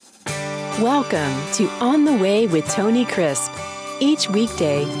Welcome to On the Way with Tony Crisp. Each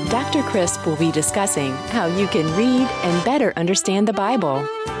weekday, Dr. Crisp will be discussing how you can read and better understand the Bible.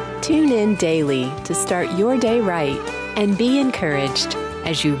 Tune in daily to start your day right and be encouraged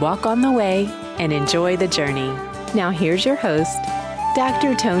as you walk on the way and enjoy the journey. Now here's your host,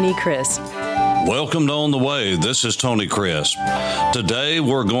 Dr. Tony Crisp. Welcome to On the Way. This is Tony Crisp. Today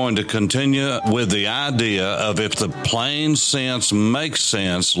we're going to continue with the idea of if the plain sense makes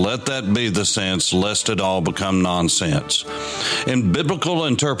sense, let that be the sense, lest it all become nonsense. In biblical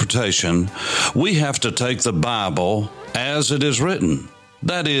interpretation, we have to take the Bible as it is written.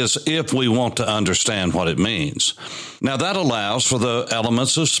 That is, if we want to understand what it means. Now that allows for the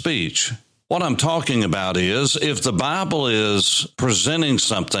elements of speech. What I'm talking about is if the Bible is presenting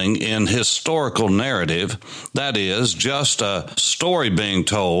something in historical narrative, that is just a story being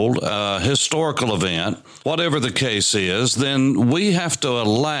told, a historical event, whatever the case is, then we have to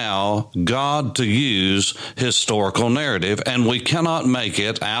allow God to use historical narrative, and we cannot make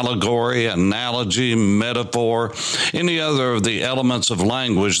it allegory, analogy, metaphor, any other of the elements of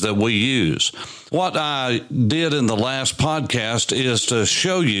language that we use. What I did in the last podcast is to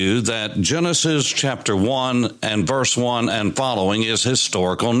show you that Genesis chapter 1 and verse 1 and following is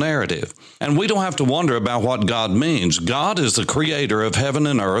historical narrative. And we don't have to wonder about what God means. God is the creator of heaven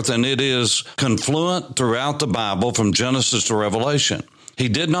and earth, and it is confluent throughout the Bible from Genesis to Revelation. He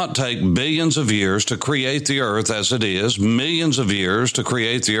did not take billions of years to create the earth as it is, millions of years to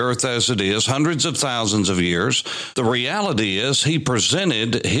create the earth as it is, hundreds of thousands of years. The reality is he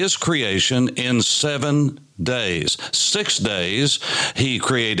presented his creation in 7 days. 6 days, he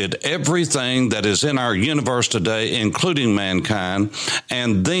created everything that is in our universe today, including mankind.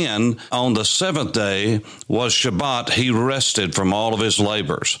 And then on the 7th day was Shabbat. He rested from all of his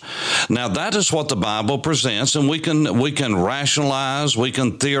labors. Now that is what the Bible presents, and we can rationalize, we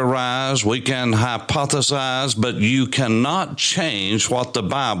can theorize, we can hypothesize, but you cannot change what the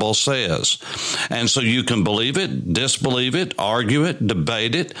Bible says. And so you can believe it, disbelieve it, argue it,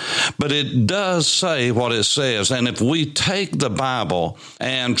 debate it, but it does say what it says. And if we take the Bible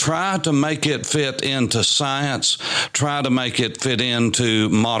and try to make it fit into science, try to make it fit into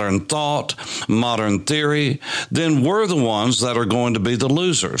modern thought, modern theory, then we're the ones that are going to be the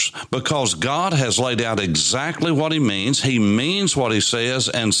losers, because God has laid out exactly what he means. He means what he says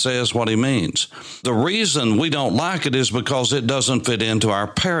and says what he means. The reason we don't like it is because it doesn't fit into our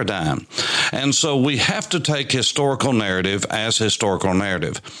paradigm. And so we have to take historical narrative as historical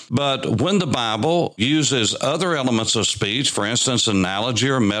narrative. But when the Bible uses other elements of speech, for instance, analogy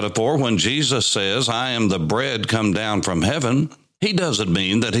or metaphor, when Jesus says, I am the bread come down from heaven, he doesn't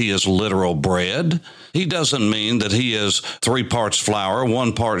mean that he is literal bread. He doesn't mean that he is 3 parts flour,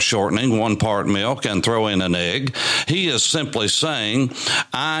 1 part shortening, 1 part milk, and throw in an egg. He is simply saying,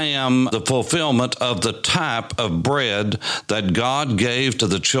 I am the fulfillment of the type of bread that God gave to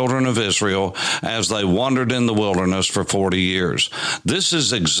the children of Israel as they wandered in the wilderness for 40 years. This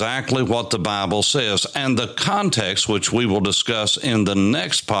is exactly what the Bible says. And the context, which we will discuss in the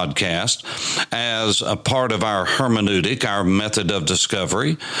next podcast as a part of our hermeneutic, our method of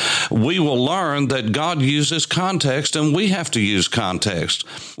discovery, we will learn that God uses context, and we have to use context.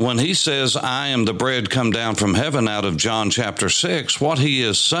 When he says, I am the bread come down from heaven out of John chapter 6, what he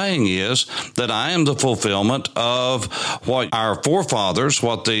is saying is that I am the fulfillment of what our forefathers,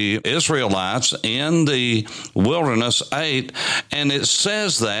 what the Israelites in the wilderness ate, and it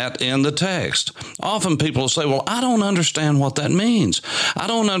says that in the text. Often people say, well, I don't understand what that means. I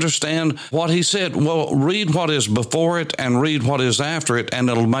don't understand what he said. Well, read what is before it and read what is after it, and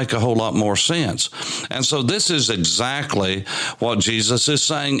it'll make a whole lot more sense. And so this is exactly what Jesus is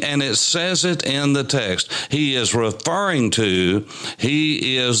saying, and it says it in the text. He is referring to,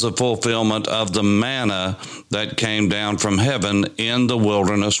 he is the fulfillment of the manna that came down from heaven in the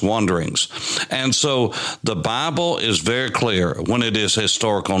wilderness wanderings. And so the Bible is very clear. When it is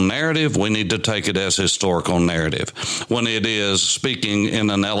historical narrative, we need to take it as historical narrative. When it is speaking in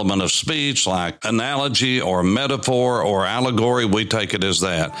an element of speech like analogy or metaphor or allegory, we take it as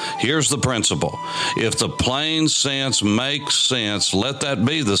that. Here's the principle. If the plain sense makes sense, let that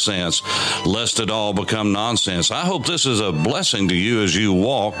be the sense, lest it all become nonsense. I hope this is a blessing to you as you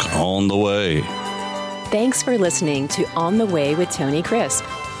walk on the way. Thanks for listening to On the Way with Tony Crisp.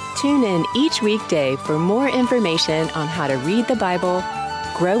 Tune in each weekday for more information on how to read the Bible,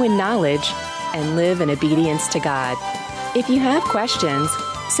 grow in knowledge, and live in obedience to God. If you have questions,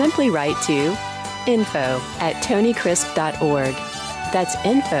 simply write to info@tonycrisp.org. That's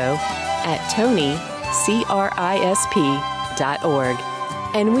info@tonycrisp.org.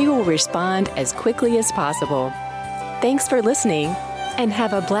 And we will respond as quickly as possible. Thanks for listening. And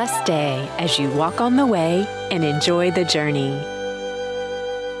have a blessed day as you walk on the way and enjoy the journey.